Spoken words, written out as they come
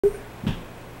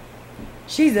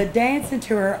She's a dancing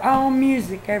to her own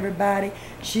music, everybody.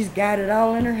 She's got it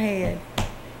all in her head.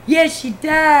 Yes, she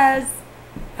does.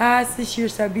 Isis, you're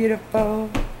so beautiful.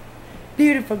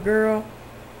 Beautiful girl.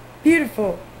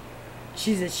 Beautiful.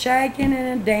 She's a shaking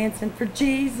and a dancing for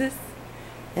Jesus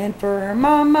and for her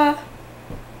mama.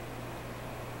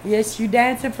 Yes, you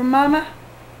dancing for mama?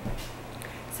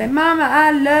 Say, Mama,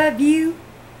 I love you.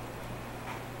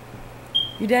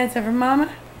 You dancing for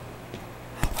mama?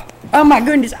 Oh my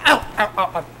goodness. Ow, ow,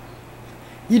 ow, ow.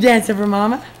 You dancing for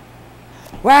mama?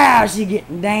 Wow, she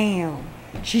getting down.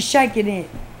 She's shaking it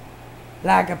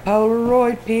like a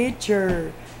Polaroid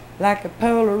picture. Like a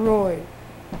Polaroid.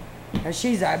 Now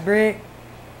she's a brick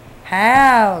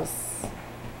house.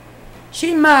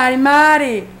 She mighty,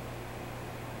 mighty.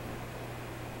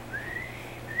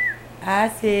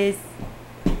 Isis.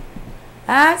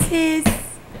 Isis.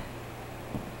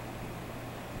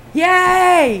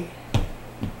 Yay!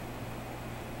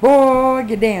 Boy,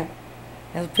 get down.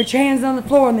 Now put your hands on the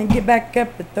floor and then get back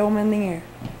up and throw them in the air.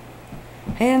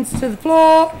 Hands to the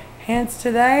floor, hands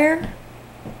to the air.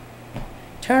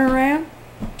 Turn around,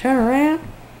 turn around,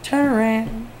 turn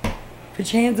around.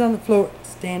 Put your hands on the floor,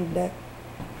 stand up.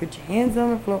 Put your hands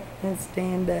on the floor and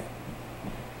stand up.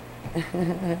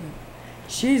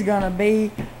 She's gonna be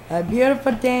a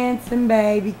beautiful dancing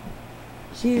baby.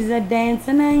 She's a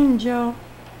dancing angel.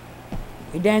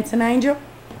 You dancing angel?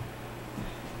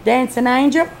 Dancing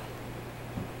angel?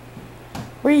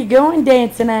 Where you going,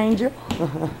 dancing angel?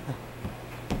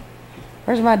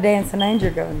 Where's my dancing angel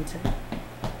going to?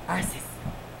 Isis.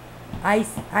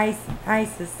 Isis.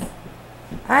 Icy.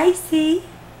 I see.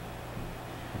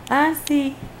 I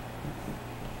see.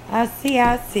 I see.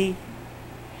 I see.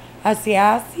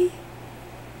 I see.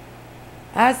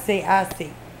 I see. I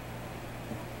see.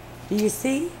 Do you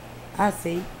see? I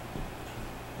see.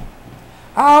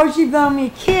 Oh, she blew me a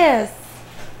kiss.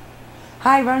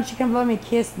 Hi, why don't you come blow me a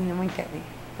kiss and then wink at me?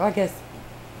 Go like this.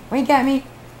 Wink at me.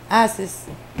 Isis.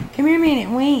 Come here a minute.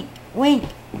 Wink. Wink.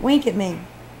 Wink at me.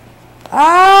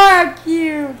 Oh,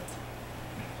 cute.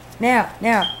 Now.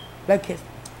 Blow kiss.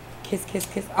 Kiss, kiss,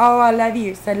 kiss. Oh, I love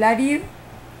you. Say love you.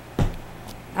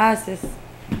 Isis.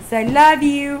 Say love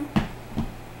you.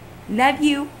 Love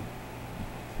you.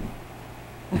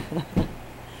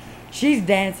 She's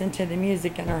dancing to the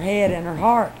music in her head and her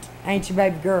heart. Ain't you,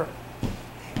 baby girl?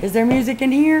 Is there music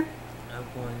in here? I'm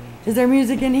going to. Is there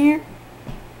music in here?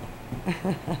 I'm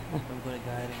going to go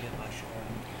ahead and get my shower.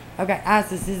 Okay,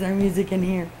 Isis, is there music in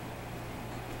here?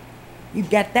 You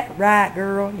got that right,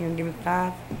 girl. You want to give me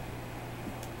 5?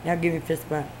 Now give me a fist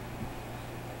bump.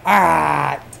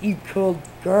 Ah, you cool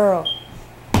girl.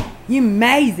 You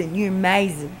amazing. You're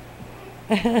amazing.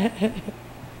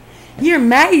 You're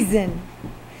amazing.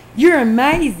 You're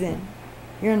amazing.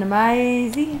 You're an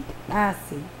amazing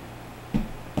Icy.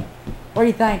 What do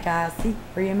you think, Icy?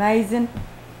 Are you amazing?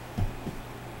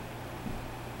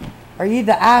 Are you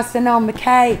the icing on the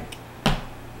cake?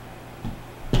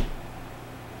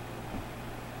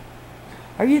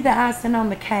 Are you the icing on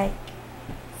the cake?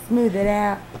 Smooth it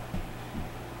out.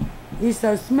 You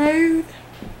so smooth.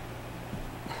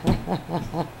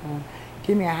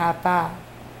 Give me a high five.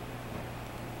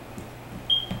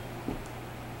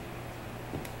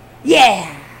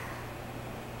 Yeah.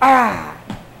 Ah.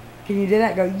 Can you do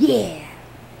that? Go, yeah.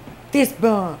 Fist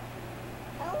bump.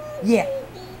 Yeah.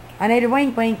 I need a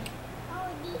wink wink.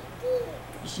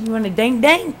 You want a dink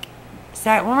dink?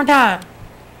 Say it one more time.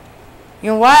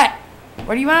 You want what?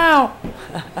 What do you want?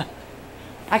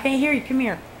 I can't hear you. Come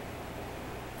here.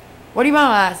 What do you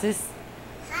want, Isis?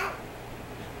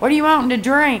 What do you want to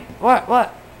drink? What?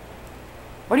 What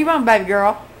do you want, baby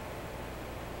girl?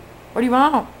 What do you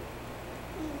want?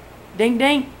 Ding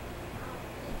ding.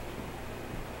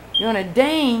 You want a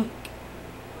dink?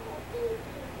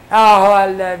 Oh, I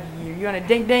love you. You want a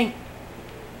dink dink?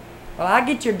 Well, I'll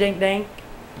get your dink dink.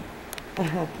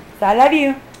 So I love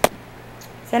you.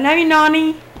 So I love you,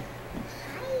 Nani.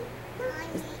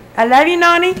 I love you,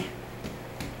 Nani.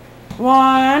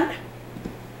 1,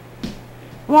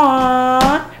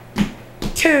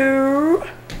 2,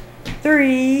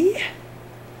 3.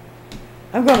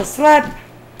 I'm gonna slap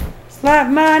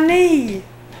my knee.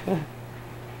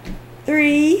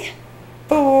 3,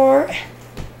 4,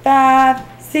 5,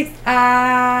 6.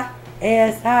 I-S-I-S.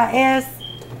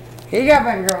 Here you go,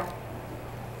 baby girl.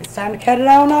 It's time to cut it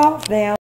on off now.